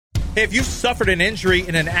Hey, if you've suffered an injury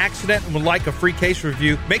in an accident and would like a free case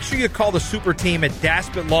review, make sure you call the super team at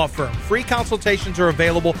Daspit Law Firm. Free consultations are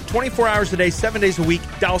available 24 hours a day, 7 days a week.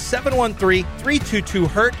 Dial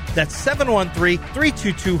 713-322-HURT. That's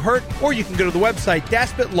 713-322-HURT. Or you can go to the website,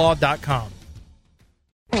 daspitlaw.com.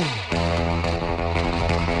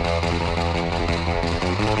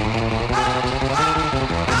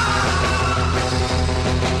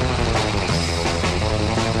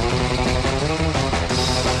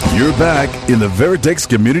 You're back in the Veritex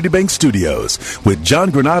Community Bank Studios with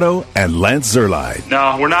John Granato and Lance Zierlein.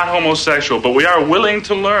 No, we're not homosexual, but we are willing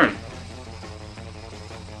to learn.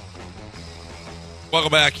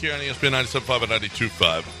 Welcome back here on ESPN 97.5 and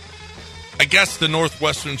 92.5. I guess the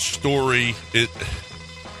Northwestern story,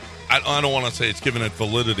 I don't want to say it's given it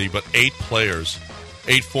validity, but 8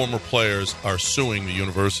 former players are suing the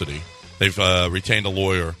university. They've retained a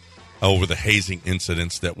lawyer over the hazing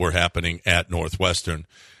incidents that were happening at Northwestern.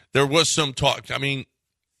 There was some talk. I mean,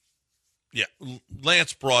 yeah,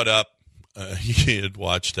 Lance brought up he had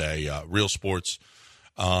watched a Real Sports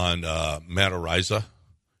on Matt Ariza.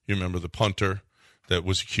 You remember the punter that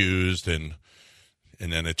was accused, and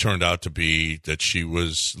then it turned out to be that she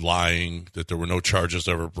was lying, that there were no charges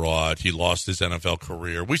ever brought. He lost his NFL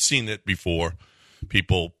career. We've seen it before,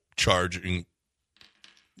 people charging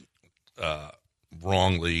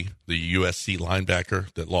wrongly the USC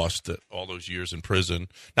linebacker that lost all those years in prison.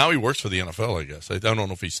 Now he works for the NFL, I guess. I don't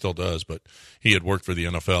know if he still does, but he had worked for the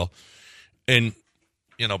NFL. And,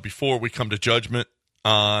 you know, before we come to judgment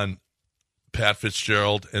on Pat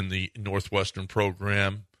Fitzgerald and the Northwestern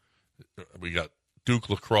program, we got Duke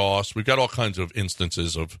lacrosse. We've got all kinds of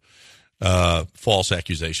instances of false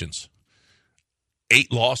accusations.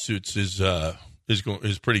 8 lawsuits is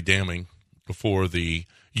pretty damning before the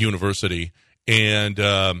university. And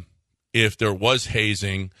if there was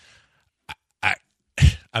hazing, I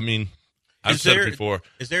mean, I've said it before.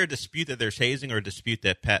 Is there a dispute that there's hazing, or a dispute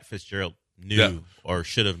that Pat Fitzgerald knew or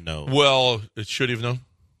should have known? Well, it should have known.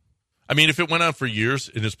 I mean, if it went on for years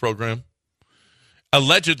in his program,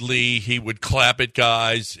 allegedly he would clap at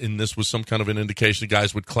guys, and this was some kind of an indication.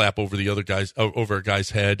 Guys would clap over the other guys, over a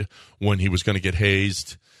guy's head when he was going to get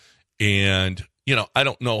hazed. And, you know, I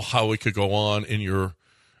don't know how it could go on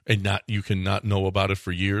you can not know about it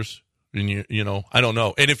for years. And you know, I don't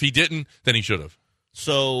know. And if he didn't, then he should have.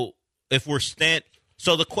 So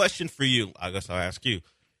so the question for you, I guess I'll ask you,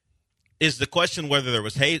 is the question whether there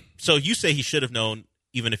was hate. So you say he should have known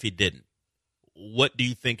even if he didn't. What do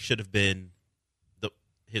you think should have been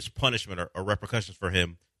his punishment or repercussions for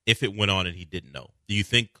him if it went on and he didn't know? Do you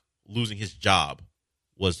think losing his job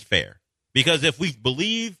was fair? Because if we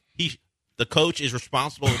believe the coach is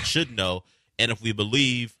responsible and should know, and if we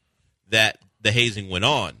believe that the hazing went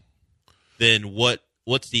on, then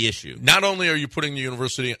what's the issue? Not only are you putting the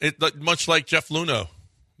university, much like Jeff Luhnow,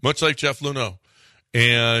 but not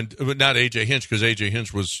A.J. Hinch, because A.J.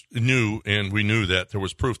 Hinch was new, and we knew that there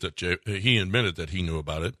was proof that he admitted that he knew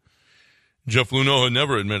about it. Jeff Luhnow had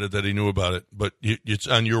never admitted that he knew about it, but it's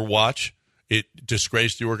on your watch. It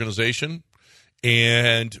disgraced the organization,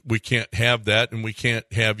 and we can't have that, and we can't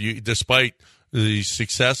have you, despite the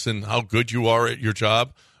success and how good you are at your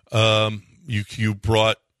job, you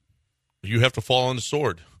have to fall on the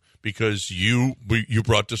sword because you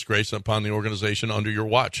brought disgrace upon the organization under your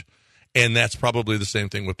watch. And that's probably the same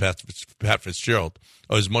thing with Pat Fitzgerald.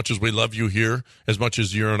 As much as we love you here, as much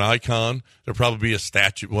as you're an icon, there'll probably be a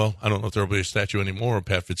statue. Well, I don't know if there'll be a statue anymore of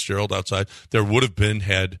Pat Fitzgerald outside. There would have been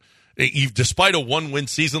despite a 1-win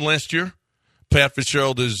season last year, Pat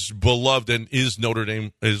Fitzgerald is beloved and is Notre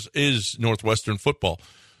Dame, is Northwestern football.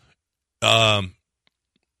 No,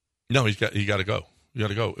 you got to go. You got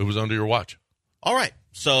to go. It was under your watch. All right.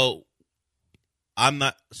 So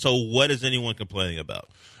what is anyone complaining about?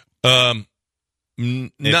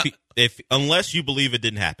 Unless you believe it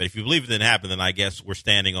didn't happen. If you believe it didn't happen, then I guess we're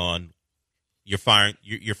standing on you're firing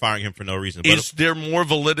him for no reason. But is there more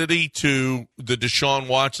validity to the Deshaun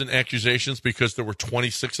Watson accusations because there were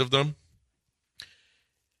 26 of them?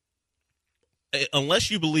 Unless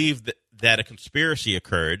you believe that a conspiracy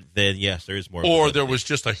occurred, then yes, there is more. Or there was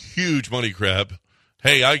just a huge money grab.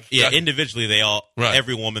 Hey, individually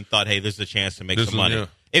every woman thought, hey, this is a chance to make some money. Yeah.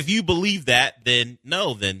 If you believe that, then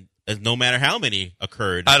no matter how many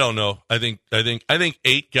occurred. I don't know. I think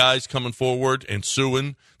 8 guys coming forward and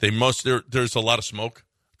suing. There's a lot of smoke.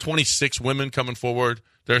 26 women coming forward.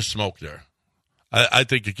 There's smoke there. I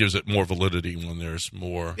think it gives it more validity when there's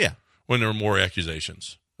more. Yeah. When there are more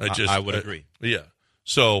accusations. I would agree. Yeah.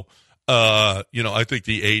 So, I think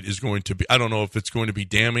the 8 is going to be. I don't know if it's going to be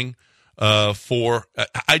damning. I'm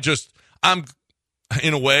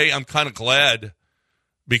in a way, I'm kind of glad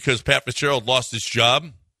because Pat Fitzgerald lost his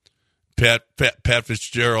job. Pat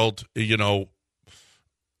Fitzgerald,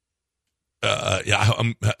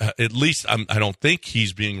 at least I don't think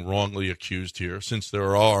he's being wrongly accused here, since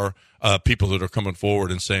there are people that are coming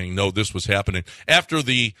forward and saying, no, this was happening. After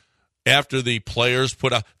the players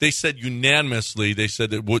put out, they said unanimously, they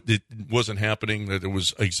said that it wasn't happening, that it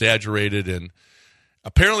was exaggerated, and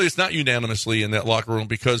apparently it's not unanimously in that locker room,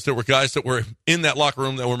 because there were guys that were in that locker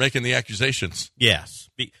room that were making the accusations. Yes.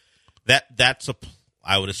 That's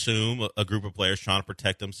I would assume a group of players trying to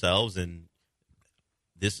protect themselves, and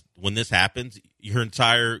when this happens, your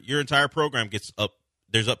entire program gets up.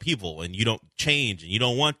 There's upheaval, and you don't change, and you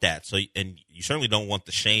don't want that. So, and you certainly don't want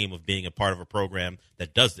the shame of being a part of a program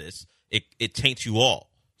that does this. It taints you all.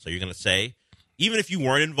 So you're going to say, even if you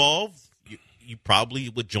weren't involved, you probably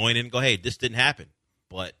would join in and go, hey, this didn't happen.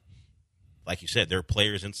 But like you said, there are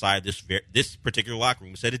players inside this particular locker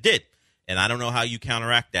room who said it did. And I don't know how you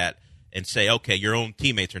counteract that and say, okay, your own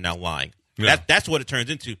teammates are now lying. Yeah. That's what it turns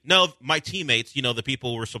into. No, my teammates, the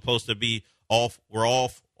people were supposed to be all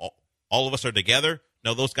of us are together.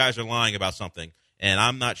 No, those guys are lying about something. And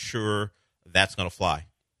I'm not sure that's going to fly.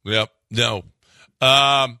 Yep. No.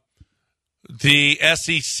 The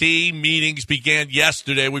SEC meetings began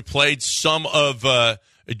yesterday. We played some of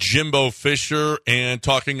Jimbo Fisher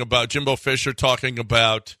talking about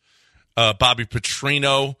Bobby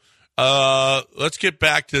Petrino. Let's get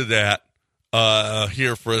back to that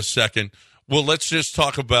here for a second. Well, let's just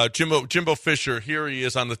talk about Jimbo Fisher. Here he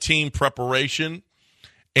is on the team preparation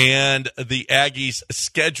and the Aggies'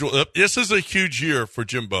 schedule. This is a huge year for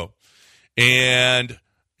Jimbo. And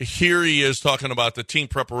here he is talking about the team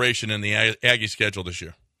preparation and the Aggie schedule this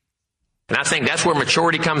year. And I think that's where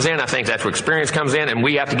maturity comes in. I think that's where experience comes in. And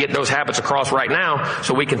we have to get those habits across right now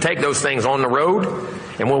so we can take those things on the road.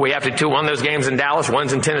 And when we have to, one of those games in Dallas,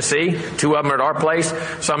 one's in Tennessee, two of them are at our place.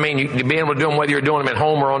 So, you be able to do them whether you're doing them at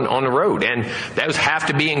home or on the road. And those have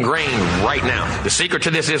to be ingrained right now. The secret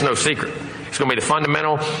to this is no secret. It's going to be the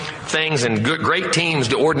fundamental things, and great teams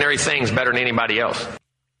do ordinary things better than anybody else.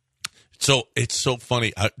 So it's so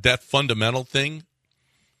funny. That fundamental thing,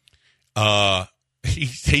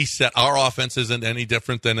 he said our offense isn't any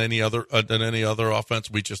different than any other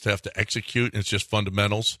offense. We just have to execute. It's just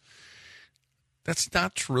fundamentals. That's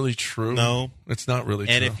not really true. No, it's not really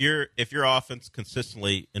true. And if your offense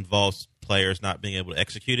consistently involves players not being able to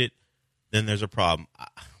execute it, then there's a problem.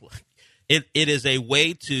 It is a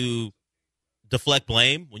way to deflect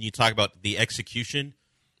blame when you talk about the execution,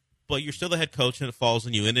 but you're still the head coach and it falls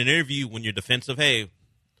on you. In an interview, when you're defensive, hey,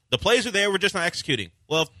 the plays are there, we're just not executing.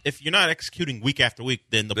 Well, if you're not executing week after week,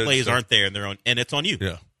 then the plays aren't there, and it's on you.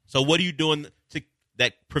 Yeah. So what are you doing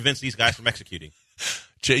that prevents these guys from execuking?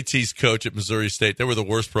 JT's coach at Missouri State, they were the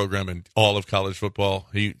worst program in all of college football.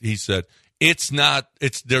 He said,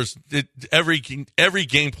 every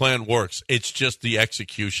game plan works. It's just the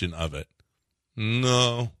execution of it.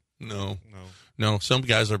 No. Some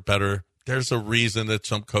guys are better. There's a reason that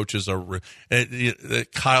some coaches are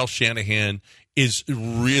Kyle Shanahan is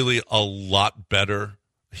really a lot better.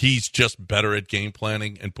 He's just better at game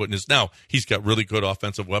planning and putting now he's got really good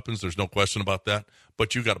offensive weapons. There's no question about that.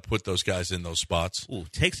 But you got to put those guys in those spots. Ooh,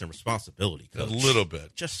 take some responsibility, Coach. A little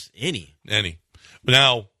bit. Just any.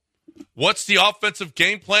 Now, what's the offensive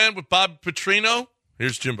game plan with Bobby Petrino?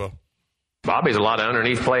 Here's Jimbo. Bobby's a lot of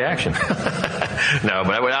underneath play action. No,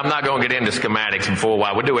 but I'm not going to get into schematics and full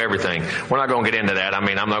wide. We do everything. We're not going to get into that. I'm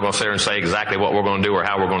not going to sit there and say exactly what we're going to do or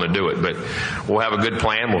how we're going to do it. But we'll have a good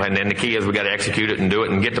plan. And then the key is we got to execute it and do it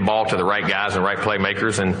and get the ball to the right guys and right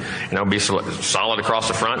playmakers and be solid across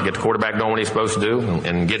the front, get the quarterback doing what he's supposed to do,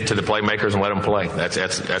 and get to the playmakers and let them play.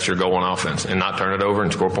 That's your goal on offense, and not turn it over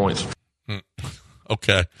and score points.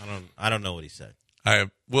 Okay. I don't know what he said. I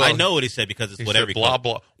know what he said because it's what every blah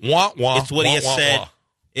blah wah wah. It's what wah, he has wah, said. Wah.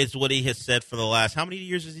 It's what he has said for the last. How many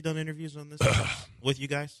years has he done interviews on this with you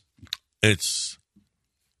guys? It's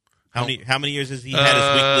how many years has he had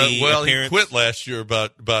his weekly appearance? He quit last year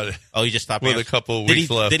about it. Oh, he just stopped with a couple of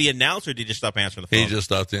weeks left. Did he announce or did he just stop answering the phone? He just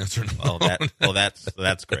stopped answering the phone.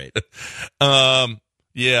 That's great.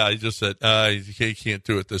 Yeah, he just said he can't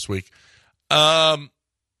do it this week. I'm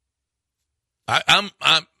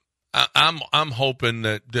hoping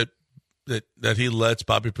that he lets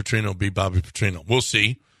Bobby Petrino be Bobby Petrino. We'll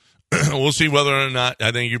see. We'll see whether or not,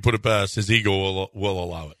 I think you put it best, his ego will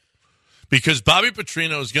allow it. Because Bobby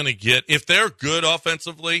Petrino is going to get, if they're good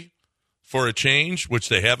offensively for a change, which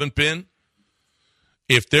they haven't been,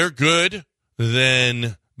 if they're good,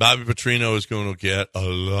 then Bobby Petrino is going to get a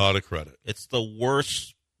lot of credit. It's the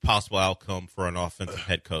worst possible outcome for an offensive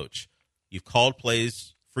head coach. You've called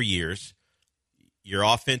plays for years. Your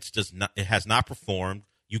offense has not performed.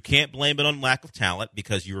 You can't blame it on lack of talent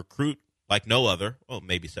because you recruit like no other. Well,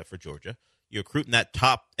 maybe except for Georgia. You recruit in that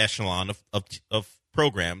top echelon of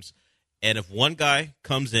programs. And if one guy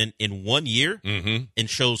comes in 1 year and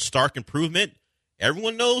shows stark improvement,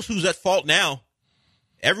 everyone knows who's at fault now.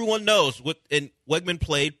 Everyone knows. And Wegman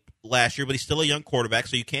played last year, but he's still a young quarterback,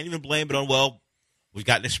 so you can't even blame it on, well, we've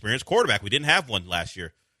got an experienced quarterback. We didn't have one last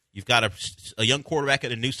year. You've got a young quarterback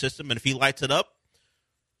in a new system, and if he lights it up,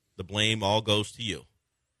 the blame all goes to you.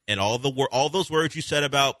 And all those words you said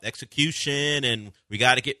about execution and we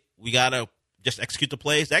gotta just execute the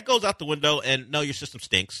plays, that goes out the window. And no, your system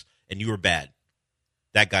stinks, and you were bad.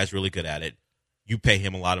 That guy's really good at it. You pay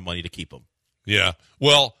him a lot of money to keep him. Yeah.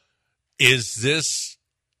 Well, is this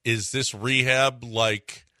rehab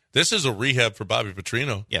like? This is a rehab for Bobby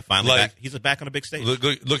Petrino. Yeah, finally he's back on a big stage. Look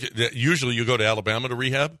at, usually you go to Alabama to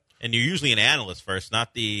rehab, and you're usually an analyst first,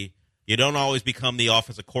 not the. You don't always become the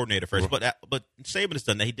offensive coordinator first, but Saban has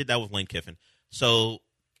done that. He did that with Lane Kiffin. So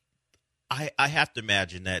I have to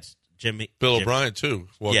imagine that Bill O'Brien too.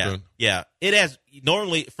 Yeah. It has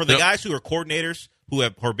normally for the guys who are coordinators who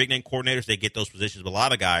are big name coordinators, they get those positions. But a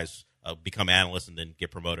lot of guys become analysts and then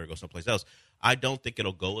get promoted or go someplace else. I don't think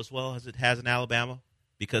it'll go as well as it has in Alabama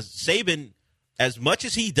because Saban, as much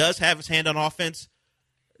as he does have his hand on offense,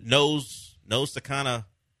 knows the kind of.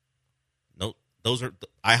 Those are.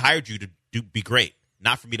 I hired you to be great,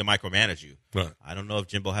 not for me to micromanage you. Right. I don't know if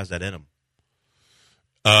Jimbo has that in him.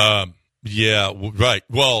 Yeah. Right.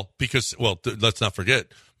 Well, because let's not forget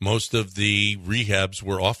most of the rehabs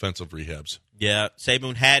were offensive rehabs. Yeah,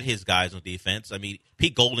 Saban had his guys on defense. I mean,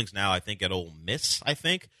 Pete Golding's now, I think, at Ole Miss. I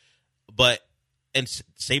think, and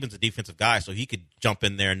Saban's a defensive guy, so he could jump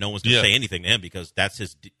in there and no one's going to say anything to him because that's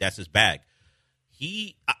his bag.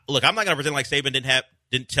 Look, I'm not going to pretend like Saban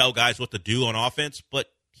didn't tell guys what to do on offense, but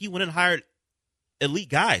he went and hired elite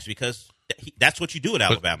guys because that's what you do at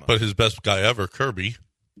Alabama. But his best guy ever, Kirby,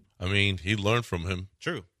 I mean, he learned from him.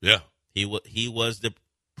 True. Yeah. He was the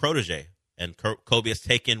protege, and Kobe has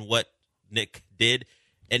taken what Nick did,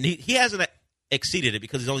 and he hasn't exceeded it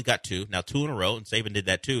because he's only got two in a row, and Saban did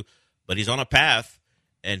that too. But he's on a path,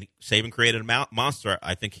 and Saban created a monster.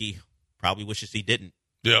 I think he probably wishes he didn't.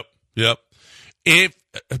 Yep. If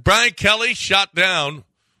Brian Kelly shot down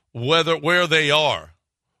where they are,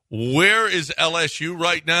 where is LSU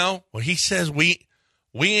right now? Well, he says we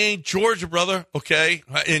ain't Georgia, brother. Okay,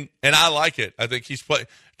 and I like it. I think he's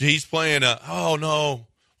playing oh no,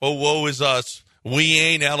 oh woe is us. We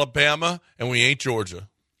ain't Alabama and we ain't Georgia.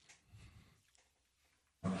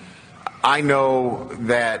 I know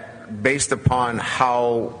that based upon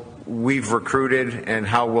how we've recruited and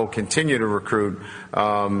how we'll continue to recruit,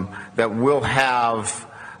 that we'll have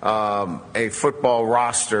a football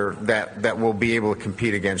roster that will be able to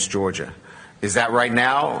compete against Georgia. Is that right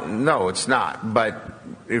now? No, it's not. But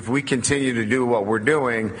if we continue to do what we're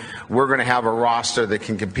doing, we're going to have a roster that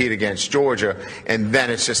can compete against Georgia, and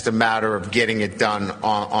then it's just a matter of getting it done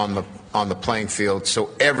on the playing field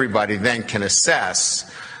so everybody then can assess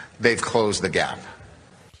they've closed the gap.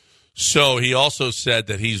 So he also said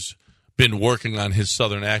that he's been working on his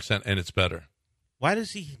Southern accent, and it's better. Why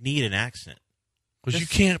does he need an accent? Because you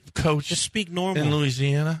can't coach just speak normal in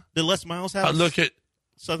Louisiana. Did Les Miles have look at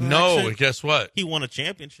Southern accent? And guess what? He won a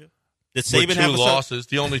championship. Did Saban With have two losses?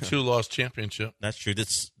 The only two lost championship. That's true. Did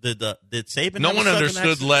Saban? No have one a understood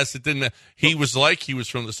accent? Les. It didn't. He was like he was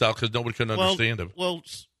from the South because nobody could understand him. Well,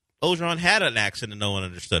 Ogeron had an accent and no one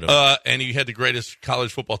understood him. And he had the greatest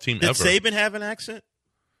college football team Did ever. Saban have an accent?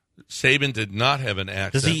 Saban did not have an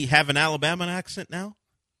accent. Does he have an Alabama accent now?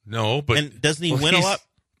 No, but and doesn't he win a lot?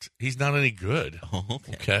 He's not any good. Oh,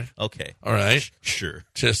 okay. All right. Sure.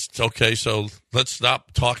 Just okay. So let's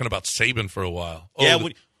stop talking about Saban for a while. Yeah.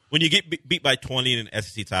 When you get beat by 20 in an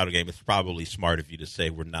SEC title game, it's probably smart of you to say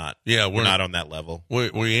we're not. Yeah, we're not on that level. We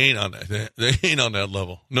ain't on that. They ain't on that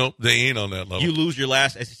level. Nope, they ain't on that level. You lose your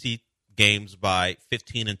last SEC games by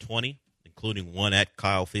 15-20, including one at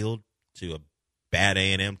Kyle Field to a bad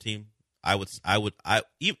A&M team. I would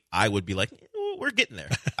be like, we're getting there.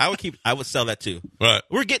 I would sell that too. Right.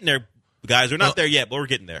 We're getting there, guys. We're not there yet, but we're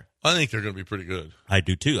getting there. I think they're going to be pretty good. I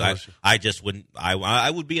do too. I just wouldn't.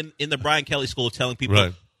 I would be in the Brian Kelly school telling people,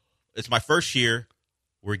 right, it's my first year.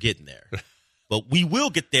 We're getting there, but we will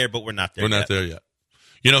get there. But we're not there. We're not there yet.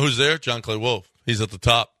 You know who's there? John Clay Wolf. He's at the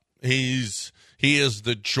top. He is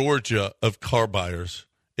the Georgia of car buyers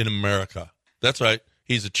in America. That's right.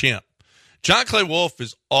 He's a champ. John Clay Wolf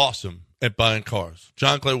is awesome at buying cars.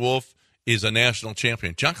 John Clay Wolf is a national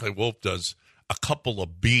champion. John Clay Wolf does a couple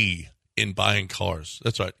of B in buying cars.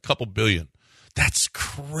 That's right, a couple billion. That's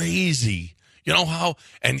crazy. You know how?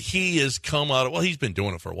 And he has come out of, well, he's been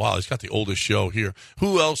doing it for a while. He's got the oldest show here.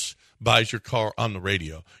 Who else buys your car on the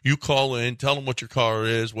radio? You call in, tell him what your car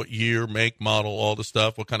is, what year, make, model, all the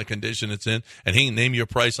stuff, what kind of condition it's in, and he can name your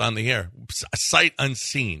price on the air. Sight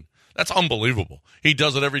unseen. That's unbelievable. He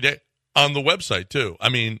does it every day on the website, too. I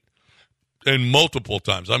mean, and multiple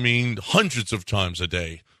times. I mean, hundreds of times a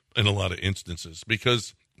day in a lot of instances,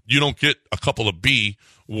 because you don't get a couple of B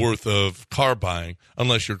worth of car buying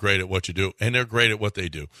unless you're great at what you do, and they're great at what they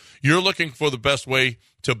do. You're looking for the best way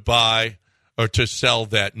to buy or to sell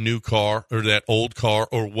that new car or that old car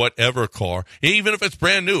or whatever car, even if it's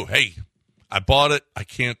brand new. Hey, I bought it. I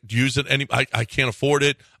can't use it. I can't afford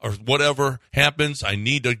it, or whatever happens. I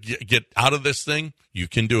need to get out of this thing. You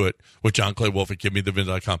can do it with John Clay Wolf at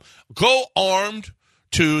GiveMeTheVin.com. Go armed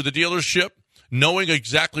to the dealership, knowing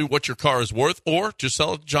exactly what your car is worth, or just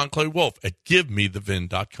sell it to John Clay Wolf at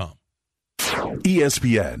GiveMeTheVin.com.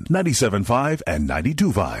 ESPN 97.5 and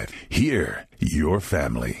 92.5. Here, your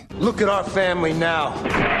family. Look at our family now.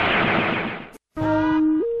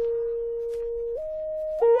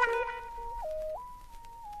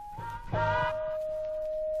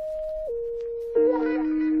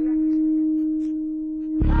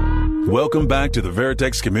 Welcome back to the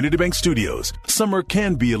Veritex Community Bank Studios. Summer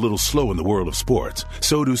can be a little slow in the world of sports,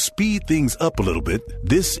 so to speed things up a little bit,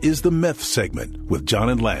 this is the Meth segment with John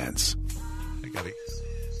and Lance.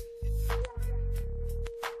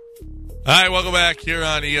 All right, welcome back here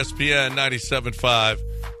on ESPN 97.5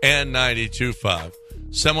 and 92.5.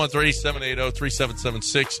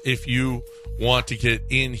 713-780-3776. If you want to get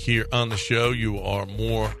in here on the show, you are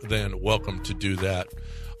more than welcome to do that.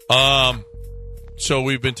 So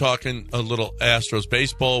we've been talking a little Astros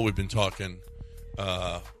baseball. We've been talking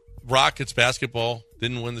Rockets basketball.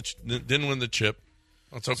 Didn't win the chip.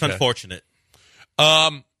 That's okay. It's unfortunate.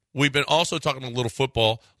 We've been also talking a little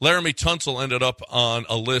football. Laramie Tunsil ended up on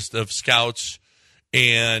a list of scouts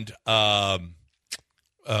and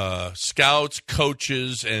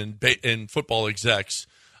coaches, and football execs,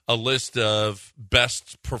 a list of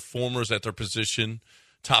best performers at their position,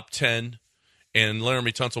 top 10. And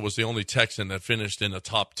Laramie Tunsil was the only Texan that finished in the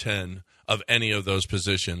top 10 of any of those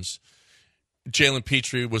positions. Jalen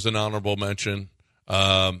Petrie was an honorable mention.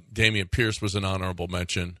 Damian Pierce was an honorable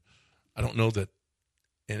mention. I don't know that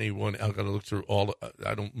anyone, I've got to look through all,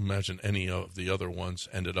 I don't imagine any of the other ones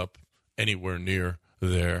ended up anywhere near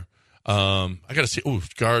there. I got to see,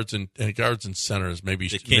 guards and centers, maybe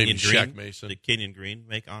Shaq Mason. Did Kenyon Green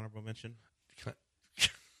make honorable mention?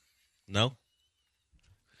 No?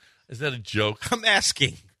 Is that a joke? I'm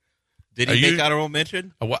asking. Did he make honorable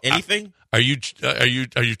mention? Anything? Are you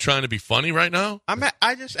trying to be funny right now?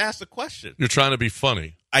 I just asked a question. You're trying to be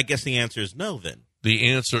funny. I guess the answer is no. Then the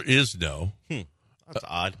answer is no. That's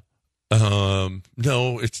odd.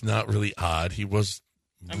 No, it's not really odd. He was.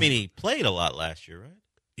 I mean, he played a lot last year, right?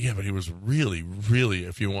 Yeah, but he was really, really.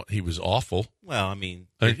 If you want, he was awful. Well, I mean,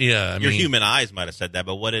 your human eyes might have said that,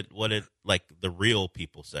 but what did like the real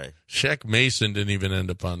people say? Shaq Mason didn't even end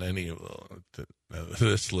up on any of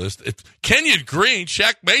this list. Kenyon Green,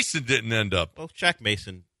 Shaq Mason didn't end up. Well, Shaq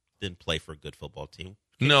Mason didn't play for a good football team.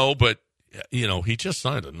 No, but he just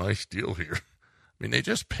signed a nice deal here. I mean, they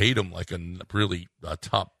just paid him like a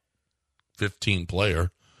top 15 player.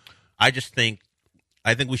 I think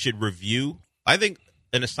we should review. I think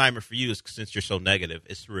an assignment for you is, since you're so negative,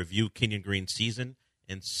 is to review Kenyon Green's season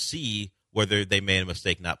and see whether they made a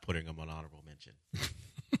mistake not putting him on honorable mention.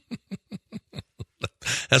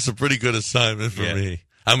 That's a pretty good assignment for me.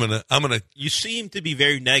 I'm gonna. You seem to be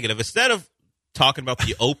very negative. Instead of talking about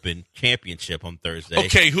the Open Championship on Thursday.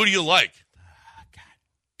 Okay, who do you like? God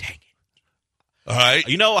dang it! All right.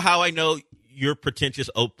 You know how I know your pretentious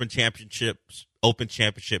Open Championship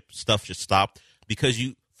stuff should stop? Because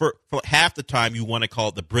you. For half the time, you want to call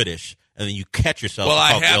it the British, and then you catch yourself. Well,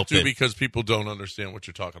 I have to, because people don't understand what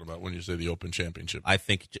you're talking about when you say the Open Championship. I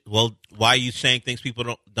think. Well, why are you saying things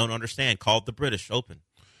people don't understand? Call it the British Open.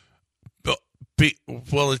 Well,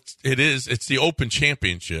 it is. It's the Open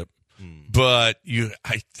Championship, but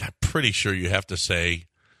I'm pretty sure you have to say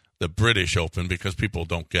the British Open because people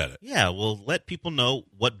don't get it. Yeah, well, let people know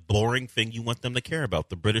what boring thing you want them to care about.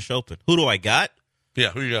 The British Open. Who do I got? Yeah,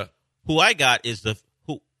 who you got? Who I got is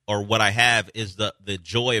or what I have is the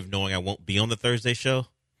joy of knowing I won't be on the Thursday show,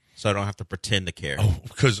 so I don't have to pretend to care. Oh,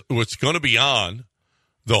 because it's going to be on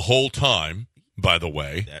the whole time, by the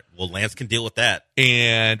way. Lance can deal with that.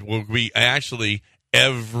 And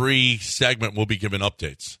every segment will be given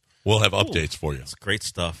updates. We'll have updates for you. That's great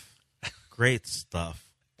stuff. Great stuff.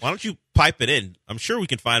 Why don't you pipe it in? I'm sure we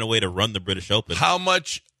can find a way to run the British Open. How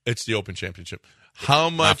much? It's the Open Championship. How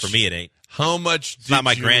much? Not for me, it ain't. How much? It's not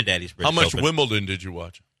my granddaddy's British How much Open. Wimbledon did you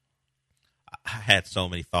watch? I had so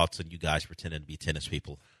many thoughts on you guys pretending to be tennis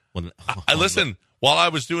people. I listen. While I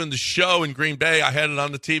was doing the show in Green Bay, I had it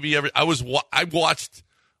on the TV.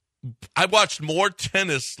 I watched more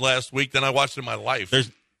tennis last week than I watched in my life.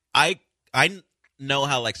 I know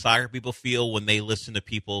how like soccer people feel when they listen to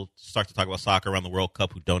people start to talk about soccer around the World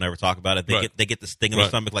Cup who don't ever talk about it. They get this thing in their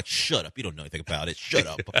stomach like, shut up, you don't know anything about it. Shut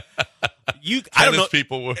up. I don't know.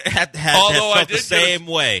 People were had felt the same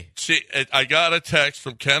way. See, I got a text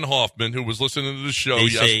from Ken Hoffman who was listening to the show They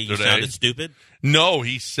yesterday. say you sounded stupid? No,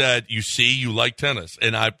 he said, "You see, you like tennis,"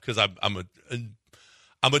 and because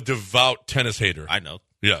I'm a devout tennis hater. I know.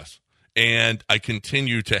 Yes, and I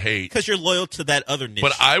continue to hate because you're loyal to that other niche.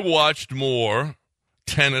 But I watched more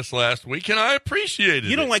tennis last week, and I appreciated it.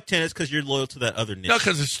 You don't like tennis because you're loyal to that other niche. No,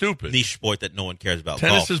 because it's stupid. Niche sport that no one cares about.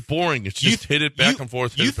 Tennis golf. is boring. It's just hit it back and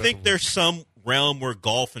forth. You think there's some realm where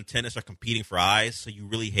golf and tennis are competing for eyes, so you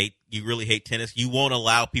really hate tennis? You won't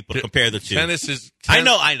allow people to compare the two. I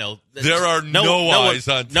know. There are no eyes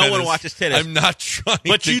on tennis. No one watches tennis. I'm not trying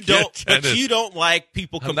but to you don't. tennis. But you don't like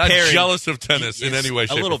people I'm comparing. not jealous of tennis in any way,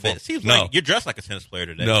 shape, a little or form. bit. It seems like you're dressed like a tennis player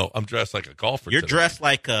today. No, I'm dressed like a golfer. You're today. dressed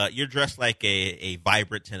like a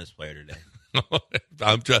vibrant tennis player today.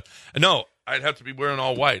 No, I'd have to be wearing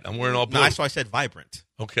all white. I'm wearing all blue. No, that's why I said vibrant.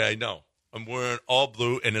 Okay, no. I'm wearing all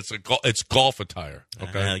blue, and it's golf attire. Okay,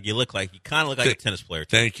 you kind of look like a tennis player.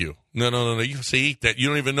 Too. Thank you. No. You see that you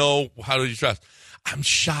don't even know how to dress. I'm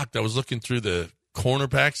shocked. I was looking through the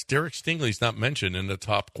cornerbacks. Derek Stingley's not mentioned in the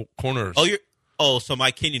top corners. So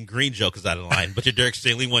my Kenyon Green joke is out of line, but your Derek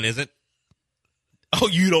Stingley one isn't. Oh,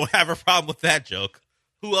 you don't have a problem with that joke.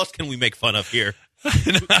 Who else can we make fun of here?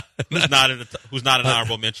 Who's not an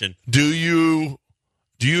honorable mention? Do you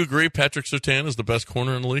agree Patrick Surtain is the best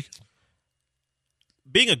corner in the league?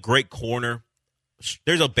 Being a great corner,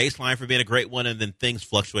 there's a baseline for being a great one, and then things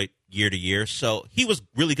fluctuate year to year. So he was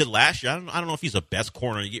really good last year. I don't know if he's the best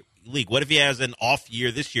corner in the league. What if he has an off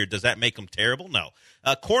year this year? Does that make him terrible? No.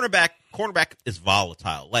 Cornerback is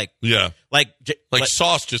volatile. Like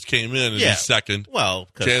Sauce just came in and he's second. Well,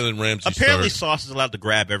 Jalen Ramsey apparently third. Sauce is allowed to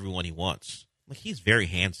grab everyone he wants. Like he's very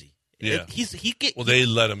handsy. Yeah. They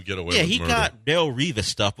let him get away with he murder. got Darrelle Revis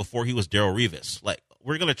stuff before he was Darrelle Revis. Like,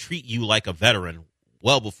 we're going to treat you like a veteran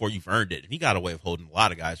well before you've earned it. And he got away with holding a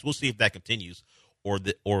lot of guys. We'll see if that continues or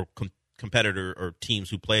competitor or teams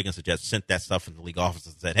who play against the Jets sent that stuff in the league office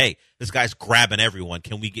and said, hey, this guy's grabbing everyone.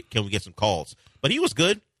 Can we get some calls? But he was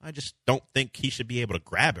good. I just don't think he should be able to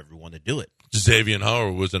grab everyone to do it. Xavier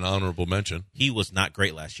Howard was an honorable mention. He was not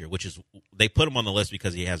great last year, which is they put him on the list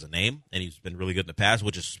because he has a name and he's been really good in the past,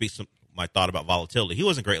 which is speaks to my thought about volatility. He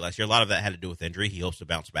wasn't great last year. A lot of that had to do with injury. He hopes to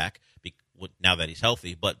bounce back now that he's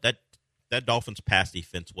healthy. But that Dolphins pass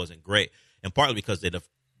defense wasn't great, and partly because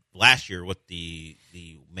last year with the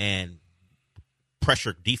man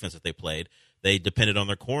pressure defense that they played, they depended on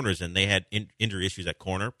their corners and they had injury issues at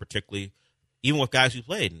corner, particularly even with guys who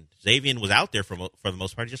played. And Xavier was out there for the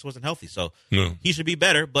most part. He just wasn't healthy. So He should be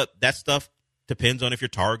better, but that stuff depends on if you're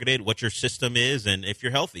targeted, what your system is, and if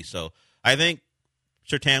you're healthy. So I think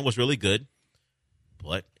Surtain was really good,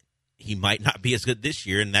 but he might not be as good this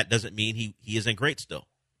year, and that doesn't mean he isn't great still.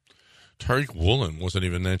 Tariq Woolen wasn't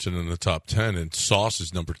even mentioned in the top 10, and Sauce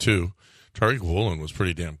is number 2. Tariq Woolen was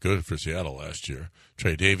pretty damn good for Seattle last year.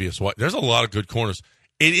 Tre'Davious White. There's a lot of good corners.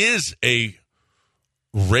 It is a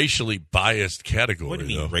racially biased category. What do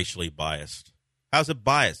you mean racially biased? How's it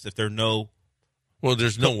biased if there are no... Well,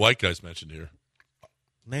 there's no white guys mentioned here.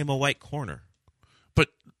 Name a white corner. But,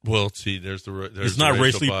 well, see, there's it's not racial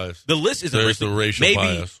racially bias. The list isn't there's racially, the racial maybe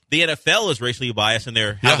bias. The NFL is racially biased in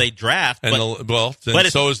how they draft. And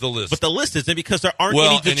so is the list. But the list isn't because there aren't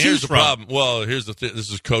any to choose from. And here's the problem. Well, here's the thing. This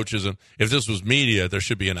is coachism. If this was media, there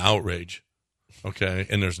should be an outrage. Okay?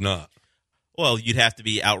 And there's not. Well, you'd have to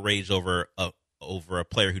be outraged over a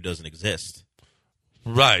player who doesn't exist.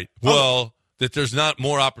 Right. Well, that there's not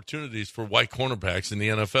more opportunities for white cornerbacks in the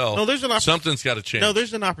NFL. No, there's something's got to change. No,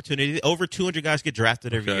 there's an opportunity. Over 200 guys get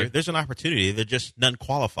drafted every year. There's an opportunity. They're just none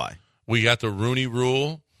qualify. We got the Rooney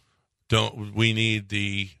Rule. Don't we need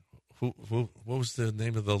the what was the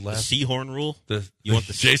name of the last the Seahorn Rule? You want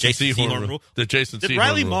the Jason Seahorn rule? The Jason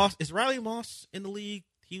Seahorn rule. Is Riley Moss in the league?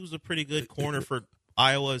 He was a pretty good corner for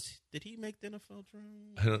Iowa. Did he make the NFL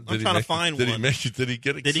draft? I'm trying to find one. Did he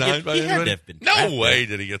get signed by anybody? No way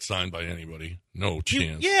did he get signed by anybody. No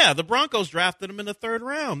chance. Yeah, the Broncos drafted him in the 3rd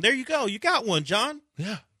round. There you go. You got one, John.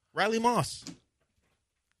 Yeah. Riley Moss.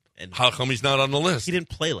 And how come he's not on the list? He didn't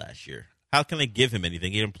play last year. How can they give him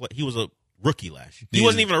anything? He didn't play. He was a rookie last year. He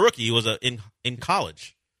wasn't even a rookie. He was in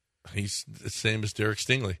college. He's the same as Derek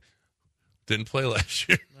Stingley. Didn't play last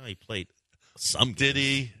year. No, he played some Did games.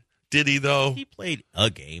 he? Did he, though? He played a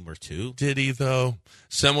game or two. Did he, though?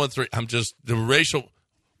 713. I'm just, the racial,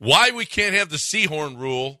 why we can't have the Seahorn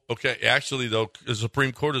rule. Okay, actually, though, the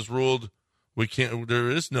Supreme Court has ruled there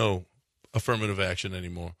is no affirmative action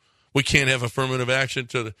anymore. We can't have affirmative action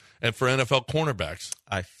and for NFL cornerbacks.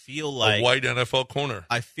 I feel like a white NFL corner.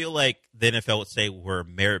 I feel like the NFL would say we're a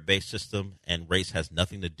merit-based system and race has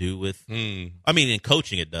nothing to do with. I mean, in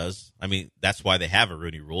coaching it does. I mean, that's why they have a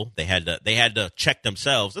Rooney Rule. They had to check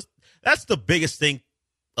themselves. That's the biggest thing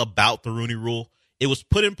about the Rooney Rule. It was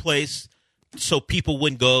put in place so people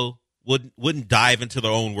wouldn't dive into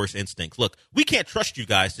their own worst instincts. Look, we can't trust you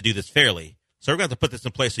guys to do this fairly, so we're going to have to put this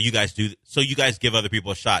in place so you guys give other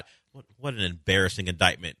people a shot. What an embarrassing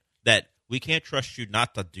indictment that we can't trust you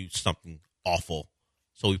not to do something awful,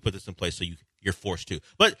 so we put this in place so you're forced to.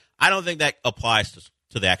 But I don't think that applies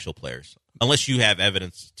to the actual players unless you have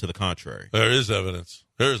evidence to the contrary. There is evidence.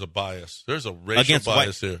 There is a bias. There's a racial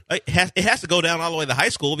bias here. It has to go down all the way to high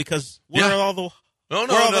school because where are all the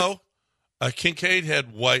No. Kincaid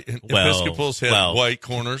had white. Episcopals had white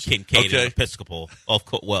corners. Kincaid and Episcopal.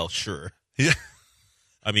 Well, sure. Yeah.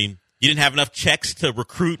 I mean, you didn't have enough checks to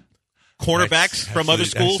recruit cornerbacks from other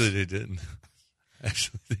schools? Actually, they didn't.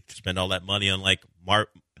 Spend all that money on, like, Mark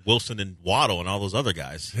Wilson and Waddle and all those other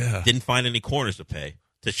guys. Yeah. Didn't find any corners to pay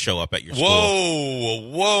to show up at your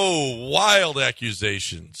school. Whoa. Wild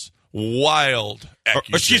accusations. Or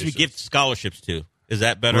excuse me, give scholarships to. Is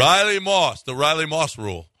that better? Riley Moss. The Riley Moss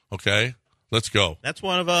rule. Okay. Let's go. That's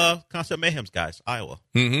one of Concept Mayhem's guys, Iowa.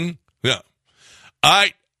 Mm-hmm. Yeah. All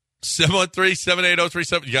right.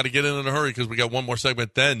 713-780-37. You got to get in a hurry because we got one more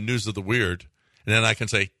segment, then News of the Weird. And then I can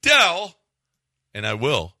say, Dell, and I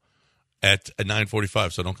will, at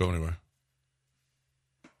 9:45, so don't go anywhere.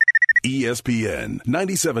 ESPN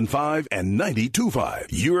 97.5 and 92.5.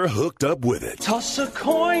 You're hooked up with it. Toss a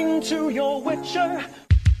coin to your witcher.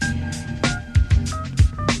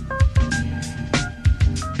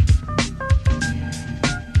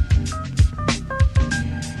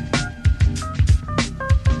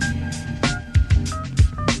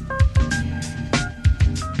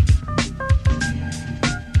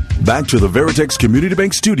 Back to the Veritex Community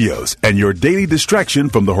Bank Studios and your daily distraction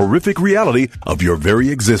from the horrific reality of your very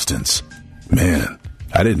existence. Man,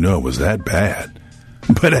 I didn't know it was that bad.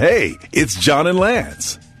 But hey, it's John and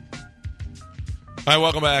Lance. All right,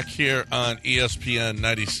 welcome back here on ESPN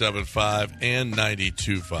 97.5 and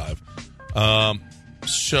 92.5.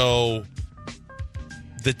 So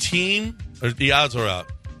the team, or the odds are out,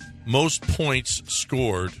 most points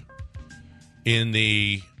scored in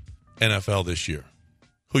the NFL this year.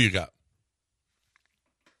 Who you got?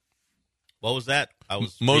 What was that? I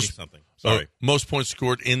was reading something. Sorry. Most points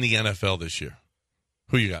scored in the NFL this year.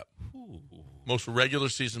 Who you got? Ooh. Most regular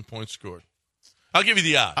season points scored. I'll give you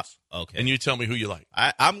the odds. Okay. And you tell me who you like.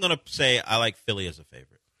 I'm going to say I like Philly as a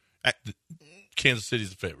favorite. Kansas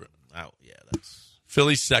City's the favorite. Oh, yeah. That's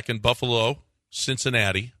Philly's second. Buffalo,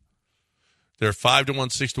 Cincinnati. They're 5-1,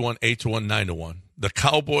 6-1, 8-1, 9-1. The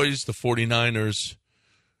Cowboys, the 49ers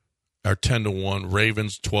are 10-1.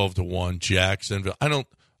 Ravens 12-1. Jacksonville. I'll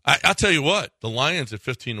tell you what. The Lions at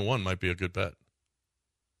 15-1 might be a good bet.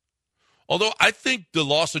 Although I think the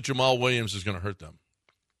loss of Jamal Williams is going to hurt them.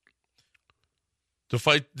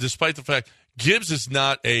 Despite the fact Gibbs is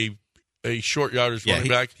not a short yardage running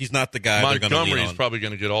back. He's not the guy. Montgomery is probably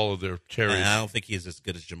going to get all of their carries. I don't think he's as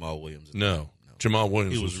good as Jamal Williams. No. Jamal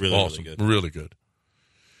Williams was really awesome. Really good. Really good.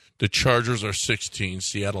 The Chargers are 16.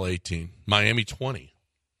 Seattle 18. Miami 20.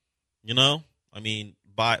 You know, I mean,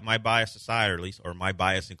 by my bias aside, or at least, or my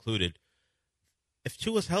bias included, if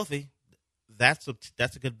Tua's healthy, that's a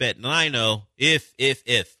good bet. And I know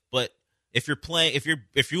but if you're playing,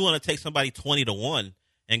 if you want to take somebody 20-1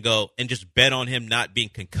 and go and just bet on him not being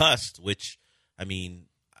concussed, which I mean,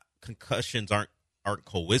 concussions aren't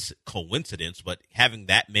coincidence, but having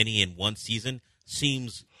that many in one season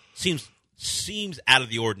seems out of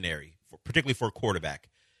the ordinary, particularly for a quarterback.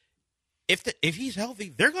 If he's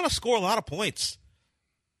healthy, they're going to score a lot of points.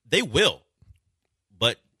 They will.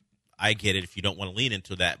 But I get it if you don't want to lean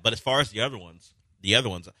into that. But as far as the other ones,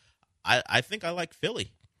 I think I like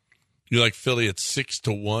Philly. You like Philly at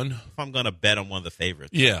 6-1? If I'm going to bet on one of the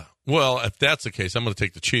favorites. Yeah. Well, if that's the case, I'm going to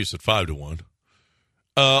take the Chiefs at 5-1.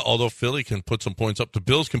 Although Philly can put some points up. The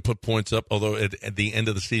Bills can put points up, although at the end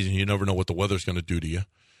of the season, you never know what the weather's going to do to you,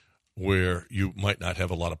 where you might not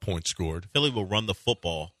have a lot of points scored. Philly will run the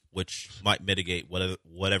football, which might mitigate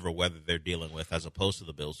whatever weather they're dealing with, as opposed to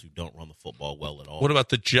the Bills, who don't run the football well at all. What about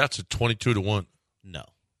the Jets at 22-1? No.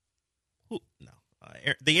 No.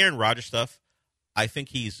 The Aaron Rodgers stuff, I think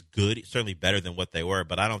he's good, certainly better than what they were,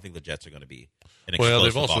 but I don't think the Jets are going to be an explosive Well,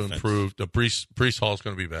 they've also offense. improved. Brees Hall is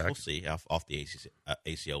going to be back. We'll see off the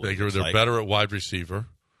ACL. They're better at wide receiver.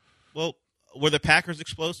 Well, were the Packers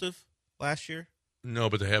explosive last year? No,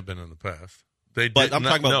 but they have been in the past. I'm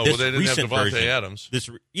talking about this they didn't have recent Devontae version. Adams.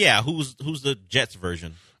 Who's the Jets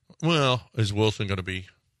version? Well, is Wilson going to be?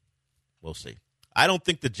 We'll see. I don't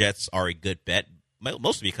think the Jets are a good bet,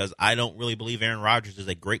 mostly because I don't really believe Aaron Rodgers is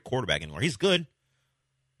a great quarterback anymore. He's good,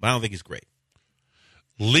 but I don't think he's great.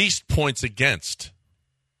 Least points against.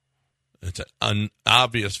 It's an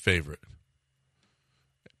obvious favorite,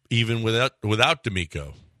 even without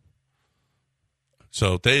D'Amico.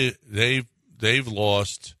 So they've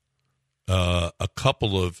lost a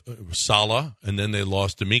couple of Salah, and then they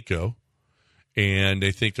lost D'Amico, and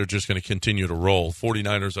they think they're just going to continue to roll.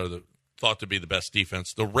 49ers are thought to be the best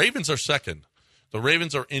defense. The Ravens are second. The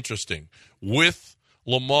Ravens are interesting. With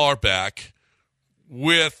Lamar back,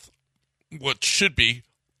 with what should be,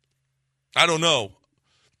 I don't know,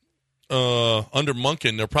 under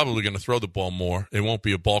Monken, they're probably going to throw the ball more. It won't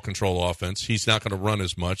be a ball control offense. He's not going to run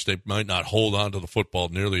as much. They might not hold on to the football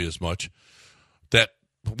nearly as much.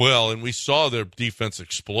 And we saw their defense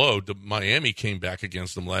explode. Miami came back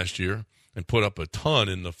against them last year and put up a ton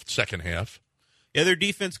in the second half. Yeah, their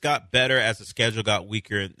defense got better as the schedule got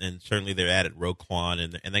weaker, and certainly they added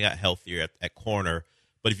Roquan, and they got healthier at corner.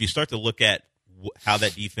 But if you start to look at how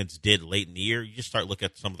that defense did late in the year, you just start looking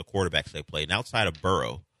at some of the quarterbacks they played. And outside of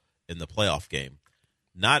Burrow in the playoff game,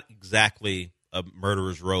 not exactly a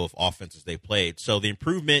murderer's row of offenses they played. So the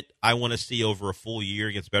improvement I want to see over a full year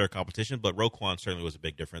against better competition, but Roquan certainly was a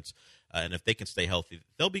big difference. And if they can stay healthy,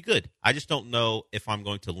 they'll be good. I just don't know if I'm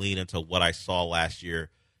going to lean into what I saw last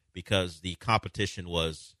year because the competition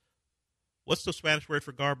was, what's the Spanish word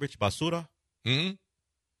for garbage? Basura? Mm-hmm.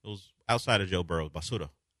 It was outside of Joe Burrow, Basura,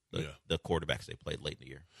 the quarterbacks they played late in the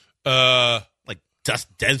year. Like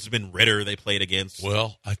Desmond Ridder they played against.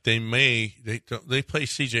 Well, they play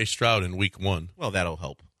C.J. Stroud in week 1. Well, that'll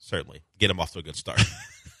help, certainly. Get him off to a good start.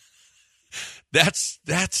 That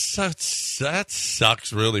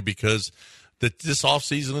sucks, really, because this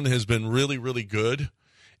offseason has been really, really good.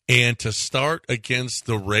 And to start against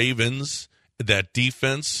the Ravens, that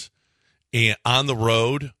defense, and on the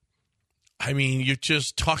road, I mean, you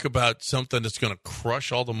just talk about something that's going to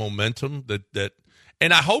crush all the momentum that,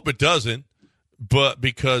 and I hope it doesn't, but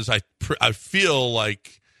because I feel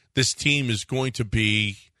like this team is going to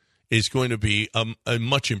be a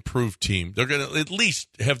much improved team. They're going to at least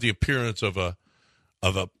have the appearance of a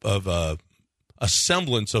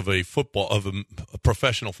semblance of a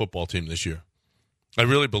professional football team this year. I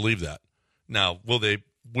really believe that. Now, will they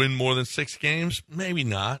win more than 6 games? Maybe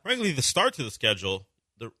not. Frankly, the start to the schedule,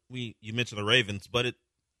 you mentioned the Ravens, but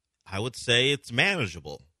I would say it's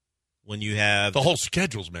manageable when you have the whole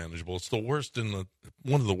schedule's manageable. It's the worst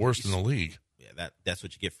one of the worst in the league. Yeah, that's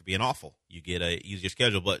what you get for being awful. You get a easier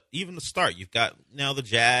schedule, but even the start, you've got now the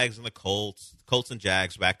Jags and the Colts and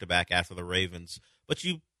Jags back to back after the Ravens. But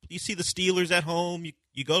you see the Steelers at home.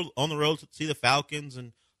 You go on the road to see the Falcons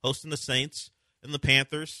and hosting the Saints and the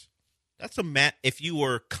Panthers. That's if you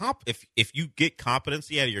were if you get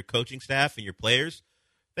competency out of your coaching staff and your players,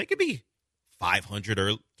 they could be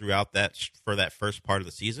 500 throughout that for that first part of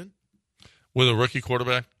the season. With a rookie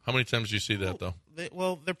quarterback? How many times do you see that, though?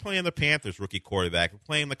 They're playing the Panthers rookie quarterback. They're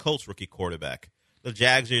playing the Colts rookie quarterback. The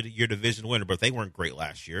Jags are your division winner, but they weren't great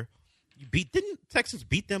last year. Didn't Texans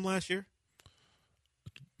beat them last year?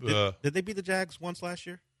 Did they beat the Jags once last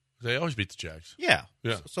year? They always beat the Jags. Yeah.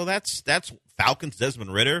 So that's Falcons,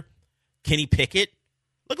 Desmond Ridder, Kenny Pickett.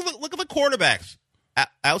 Look at the quarterbacks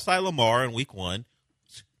outside Lamar in week 1.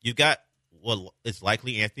 You've got it's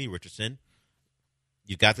likely Anthony Richardson.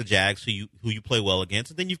 You've got the Jags who you play well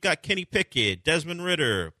against, and then you've got Kenny Pickett, Desmond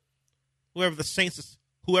Ridder, whoever's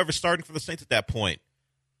starting for the Saints at that point.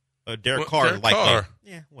 Derek Carr, likely.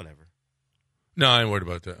 Yeah, whatever. No, I ain't worried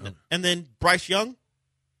about that. And then Bryce Young.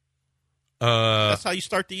 That's how you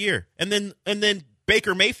start the year. And then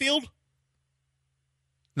Baker Mayfield.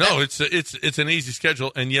 No, it's an easy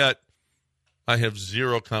schedule, and yet I have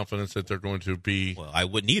zero confidence that they're going to be. Well, I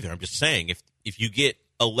wouldn't either. I'm just saying if you get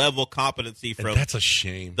a level of competency from that's a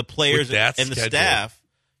shame. The players and the staff,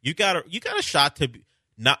 you got a shot to be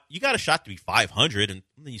 500, and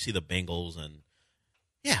then you see the Bengals and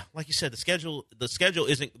like you said, the schedule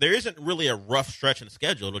isn't really a rough stretch in the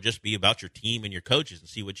schedule. It'll just be about your team and your coaches and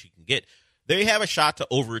see what you can get. They have a shot to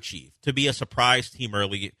overachieve, to be a surprise team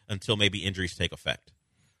early until maybe injuries take effect.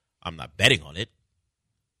 I'm not betting on it,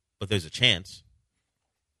 but there's a chance.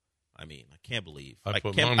 I mean, I can't believe. I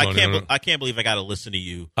can't believe I got to listen to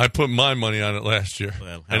you. I put my money on it last year,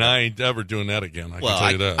 Well, and I ain't ever doing that again. I can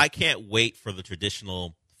tell you that. I can't wait for the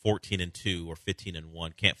traditional 14-2 or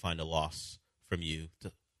 15-1. Can't find a loss from you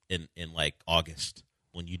in like August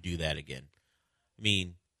when you do that again. I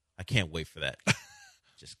mean, I can't wait for that.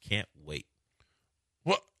 Just can't wait.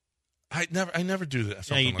 Well, I never do that.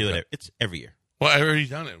 Yeah, you do it. It's every year. Well, I already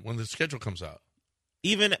done it when the schedule comes out.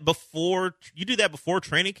 Even before you do that before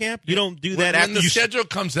training camp, you don't do that after the schedule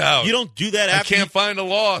comes out. You don't do that after. I can't find a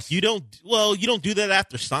loss. You don't. Well, you don't do that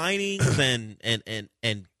after signings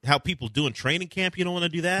and how people do in training camp. You don't want to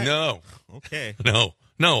do that. No. Okay.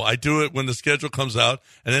 No. I do it when the schedule comes out,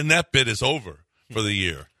 and then that bit is over for the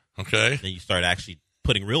year. Okay. Then you start actually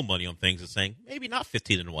putting real money on things and saying maybe not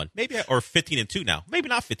 15-1, maybe or 15-2 now, maybe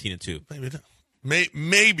not 15-2, maybe not.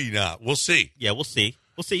 Maybe not. We'll see. Yeah, we'll see.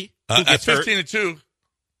 At 15-2.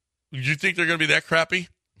 You think they're going to be that crappy?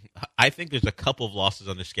 I think there's a couple of losses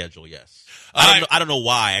on the schedule. Yes. I don't know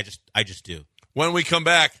why. I just do. When we come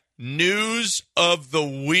back, news of the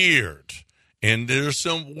weird, and there's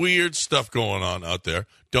some weird stuff going on out there.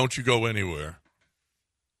 Don't you go anywhere.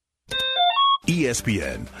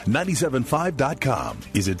 ESPN 975.com.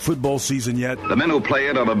 Is it football season yet? The men who play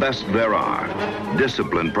it are the best there are.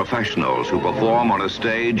 Disciplined professionals who perform on a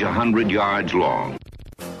stage 100 yards long.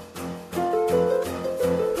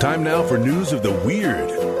 Time now for news of the weird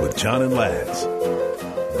with John and Lance.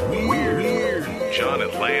 Weird. John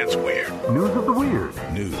and Lance Weird. News of the weird.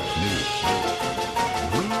 News.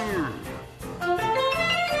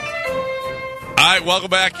 All right, welcome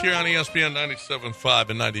back here on ESPN 97.5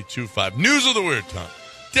 and 92.5. News of the weird time.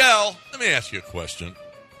 Del, let me ask you a question.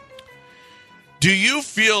 Do you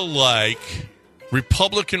feel like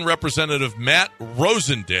Republican Representative Matt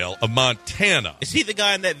Rosendale of Montana... Is he the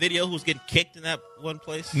guy in that video who was getting kicked in that one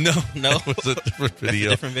place? No. No? It was a different video.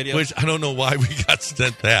 That's a different video? Which I don't know why we got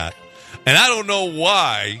sent that. And I don't know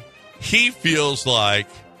why he feels like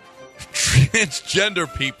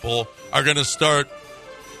transgender people are going to start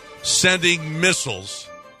sending missiles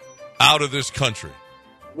out of this country.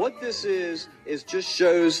 What this is just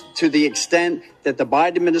shows to the extent that the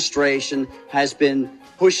Biden administration has been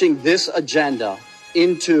pushing this agenda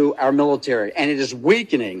into our military, and it is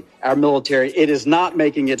weakening our military. It is not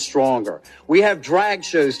making it stronger. We have drag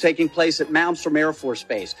shows taking place at Malmstrom Air Force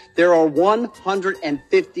Base. There are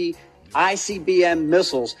 150 ICBM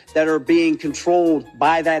missiles that are being controlled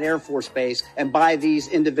by that Air Force Base and by these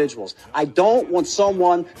individuals. I don't want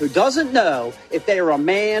someone who doesn't know if they are a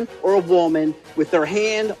man or a woman with their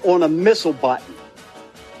hand on a missile button.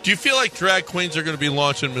 Do you feel like drag queens are going to be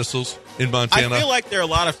launching missiles in Montana? I feel like there are a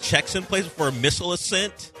lot of checks in place before a missile is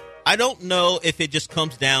sent. I don't know if it just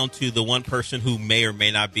comes down to the one person who may or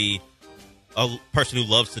may not be a person who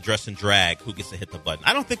loves to dress in drag who gets to hit the button.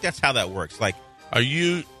 I don't think that's how that works. Like, are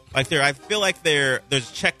you... Like I feel like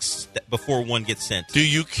there's checks before one gets sent. Do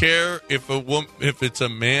you care if it's a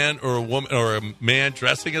man or a woman or a man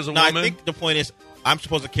dressing as a woman? I think the point is I'm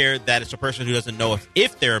supposed to care that it's a person who doesn't know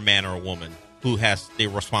if they're a man or a woman who has the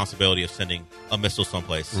responsibility of sending a missile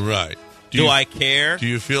someplace. Right. Do I care? Do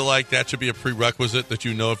you feel like that should be a prerequisite that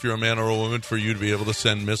you know if you're a man or a woman for you to be able to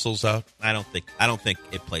send missiles out? I don't think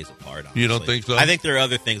it plays a part. Honestly. You don't think so? I think there are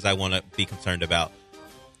other things I want to be concerned about.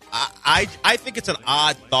 I think it's an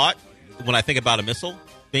odd thought when I think about a missile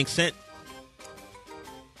being sent.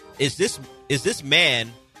 Is this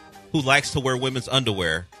man who likes to wear women's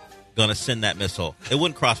underwear going to send that missile? It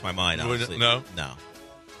wouldn't cross my mind, honestly. No.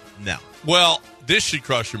 Well, this should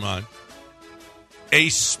cross your mind. A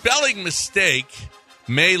spelling mistake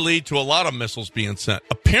may lead to a lot of missiles being sent.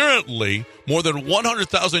 Apparently, more than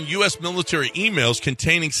 100,000 U.S. military emails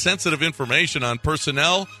containing sensitive information on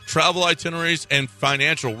personnel, travel itineraries, and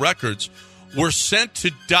financial records were sent to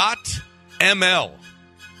 .ml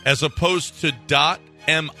as opposed to .mil.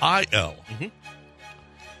 Mm-hmm.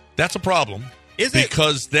 That's a problem. Is it?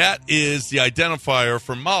 Because that is the identifier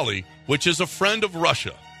for Mali, which is a friend of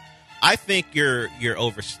Russia. I think you're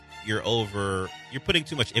putting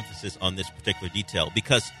too much emphasis on this particular detail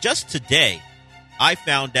because just today I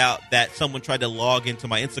found out that someone tried to log into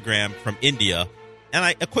my Instagram from India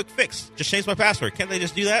and a quick fix, just change my password. Can't they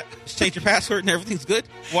just do that? Just change your password and everything's good?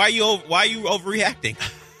 Why are you overreacting?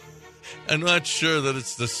 I'm not sure that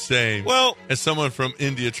it's the same as someone from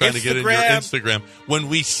India trying to get in your Instagram. When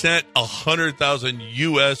we sent 100,000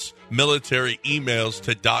 U.S. military emails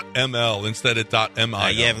to .ml instead of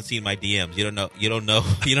 .mil. You haven't seen my DMs. You don't know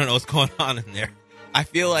what's going on in there. I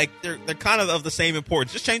feel like they're kind of the same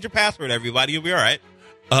importance. Just change your password, everybody. You'll be all right.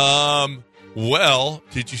 Well,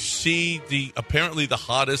 did you see apparently the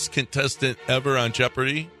hottest contestant ever on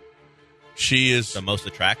Jeopardy? She is the most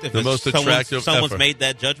attractive. The most attractive. Someone's ever. made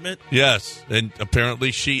that judgment. Yes, and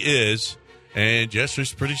apparently she is. And yes,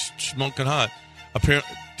 she's pretty smoking hot.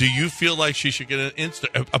 Apparently, do you feel like she should get an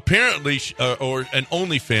apparently or an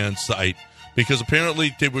OnlyFans site? Because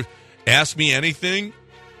apparently they would ask me anything.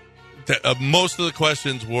 Most of the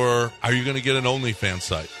questions were, "Are you going to get an OnlyFans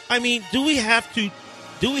site?" I mean, do we have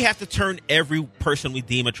to turn every person we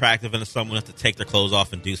deem attractive into someone who has to take their clothes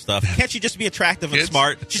off and do stuff? Can't she just be attractive and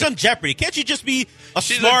smart? She's on Jeopardy. Can't she just be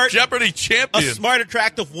She's a Jeopardy champion? A smart,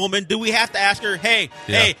 attractive woman? Do we have to ask her, hey,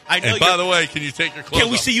 I know and by the way, can you take your clothes off?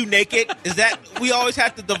 Can we see you naked? Is that, we always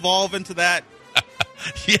have to devolve into that?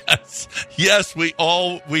 Yes,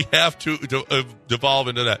 we have to devolve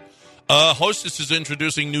into that. Hostess is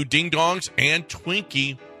introducing new ding-dongs and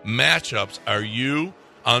Twinkie matchups. Are you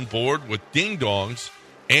on board with ding-dongs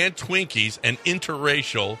and Twinkies and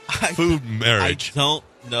interracial food marriage? I don't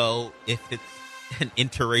know if it's an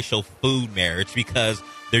interracial food marriage because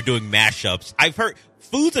they're doing mashups. I've heard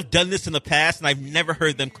foods have done this in the past, and I've never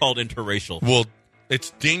heard them called interracial. Well,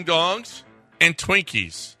 it's ding-dongs and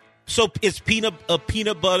Twinkies. So is peanut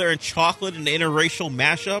butter and chocolate an interracial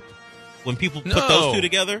mashup when people put those two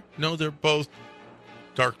together? No, they're both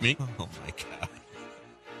dark meat. Oh, my God.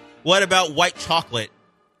 What about white chocolate?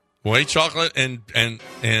 White chocolate and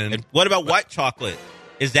what about white chocolate?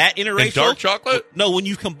 Is that interracial? And dark chocolate? No, when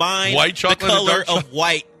you combine white chocolate the color and dark of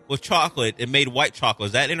white with chocolate, it made white chocolate.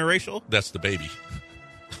 Is that interracial? That's the baby.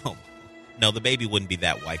 Oh, no, the baby wouldn't be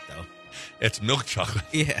that white, though. It's milk chocolate.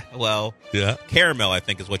 Yeah, well, yeah. Caramel, I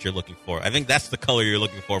think, is what you're looking for. I think that's the color you're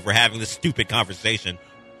looking for if we're having this stupid conversation.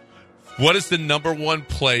 What is the number one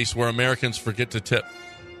place where Americans forget to tip?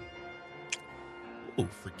 Oh,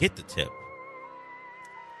 forget to tip.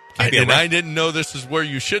 I didn't know this is where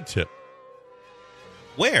you should tip.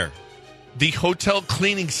 Where? The hotel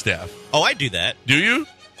cleaning staff. Oh, I do that. Do you?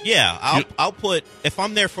 Yeah, I'll put, if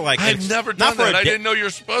I'm there for like... I've never done that. I didn't know you were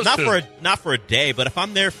supposed to. Not for a day, but if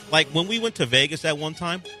I'm there, like when we went to Vegas that one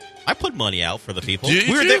time, I put money out for the people.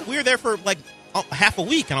 We were there for like half a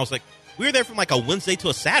week, and I was like, we were there from like a Wednesday to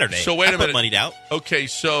a Saturday. So wait a minute. I put money out. Okay,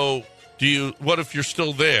 so what if you're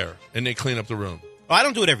still there and they clean up the room? Well, I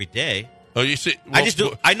don't do it every day. Oh, you see? Well, I just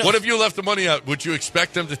do. I know. What if you left the money out? Would you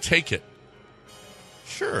expect them to take it?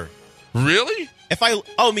 Sure. Really?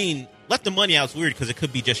 Left the money out is weird because it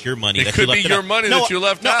could be just your money. It could be your money that you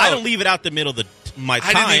left out. No, I don't leave it out the middle of my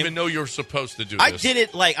time. I didn't even know you were supposed to do this. I did it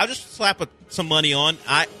I'll just slap some money on.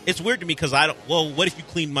 It's weird to me because I don't. Well, what if you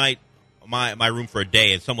clean my room for a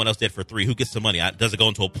day and someone else did for 3? Who gets the money? Does it go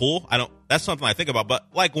into a pool? I don't. That's something I think about. But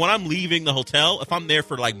like when I'm leaving the hotel, if I'm there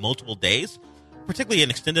for like multiple days, particularly an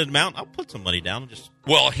extended amount, I'll put some money down.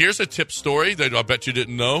 Well, here's a tip story that I bet you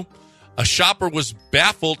didn't know. A shopper was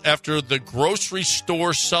baffled after the grocery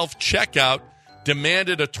store self-checkout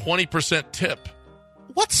demanded a 20% tip.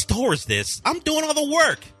 What store is this? I'm doing all the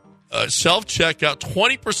work. Self-checkout,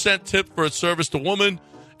 20% tip for a service. The woman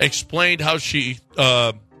explained how she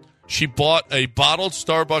bought a bottled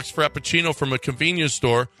Starbucks Frappuccino from a convenience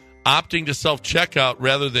store, opting to self-checkout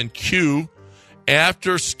rather than queue.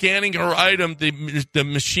 After scanning her item, the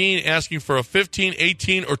machine asking for a 15,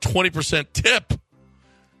 18, or 20% tip.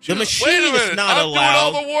 The machine is not allowed.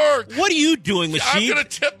 I'm doing all the work. What are you doing, machine? I'm going to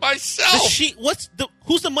tip myself.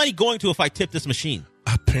 Who's the money going to if I tip this machine?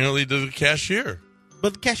 Apparently to the cashier.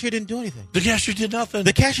 But the cashier didn't do anything. The cashier did nothing.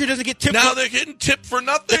 The cashier doesn't get tipped. Now they're getting tipped for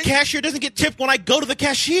nothing. The cashier doesn't get tipped when I go to the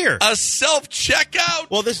cashier. A self-checkout?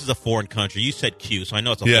 Well, this is a foreign country. You said Q, so I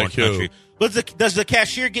know it's a foreign country. But does the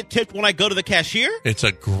cashier get tipped when I go to the cashier? It's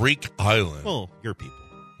a Greek island. Oh, your people.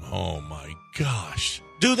 Oh, my gosh.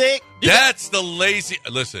 Do they? That's the lazy...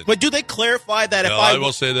 Listen. But do they clarify that if I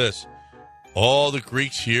will say this. All the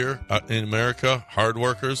Greeks here in America, hard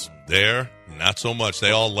workers, there, not so much.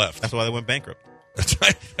 They all left. That's why they went bankrupt.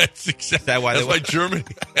 That's exactly why Germany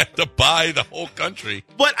had to buy the whole country.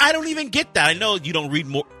 But I don't even get that. I know you don't read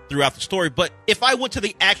more throughout the story, but if I went to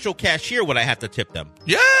the actual cashier, would I have to tip them?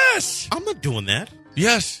 Yes. I'm not doing that.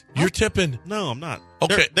 Yes, you're tipping. No, I'm not.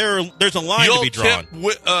 Okay. There's a line to be drawn.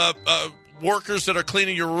 You'll tip workers that are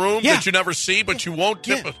cleaning your room that you never see, but you won't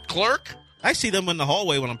tip a clerk? I see them in the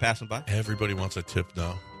hallway when I'm passing by. Everybody wants a tip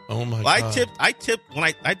now. Oh, my God. I tip when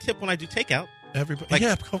I do takeout. Everybody,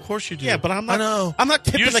 of course you do. Yeah, but I'm not. I know. I'm not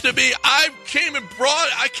tipping. I came and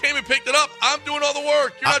picked it up. I'm doing all the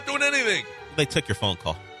work. You're not doing anything. They took your phone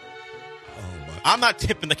call. Oh my! I'm not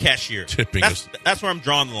tipping the cashier. That's where I'm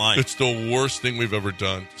drawing the line. It's the worst thing we've ever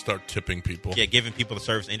done. Start tipping people. Yeah, giving people the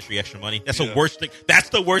service industry extra money. That's the worst thing. That's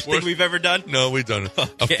the worst thing we've ever done. No, we've done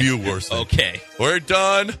a few worse things. Okay, we're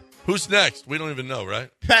done. Who's next? We don't even know, right?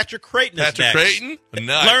 Patrick Creighton is Patrick next. Creighton?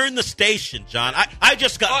 Nice. Learn the station, John. I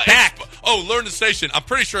just got back. Learn the station. I'm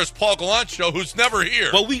pretty sure it's Paul Gallant's show, who's never here.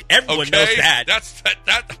 Well, everyone knows that.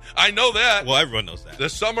 That I know that. Well, everyone knows that. The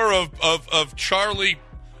summer of Charlie.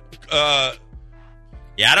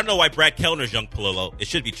 Yeah, I don't know why Brad Kellner's young Palillo. It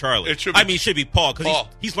should be Charlie. It should be Paul, because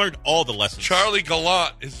he's learned all the lessons. Charlie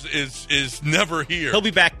Gallant is never here. He'll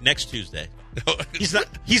be back next Tuesday.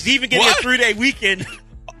 He's even getting a 3-day weekend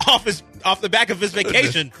off the back of his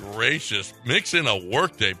vacation. Goodness gracious. Mix in a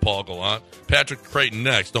workday, Paul Gallant. Patrick Creighton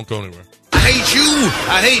next. Don't go anywhere. I hate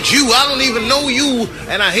you. I don't even know you,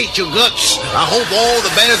 and I hate your guts. I hope all the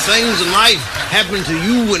bad things in life happen to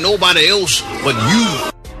you and nobody else but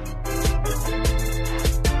you.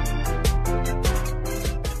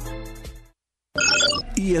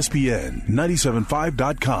 ESPN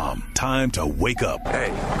 97.5.com. Time to wake up. Hey,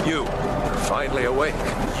 you're finally awake.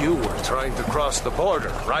 You were trying to cross the border,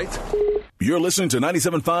 right? You're listening to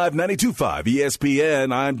 97.5, 92.5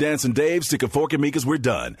 ESPN. I'm Dancing Dave. Stick a fork in me because we're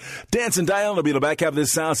done. Dancing Diane will be in the back half of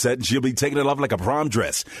this sound set, and she'll be taking it off like a prom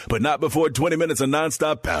dress. But not before 20 minutes of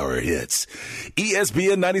nonstop power hits.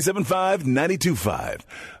 ESPN 97.5, 92.5.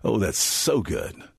 Oh, that's so good.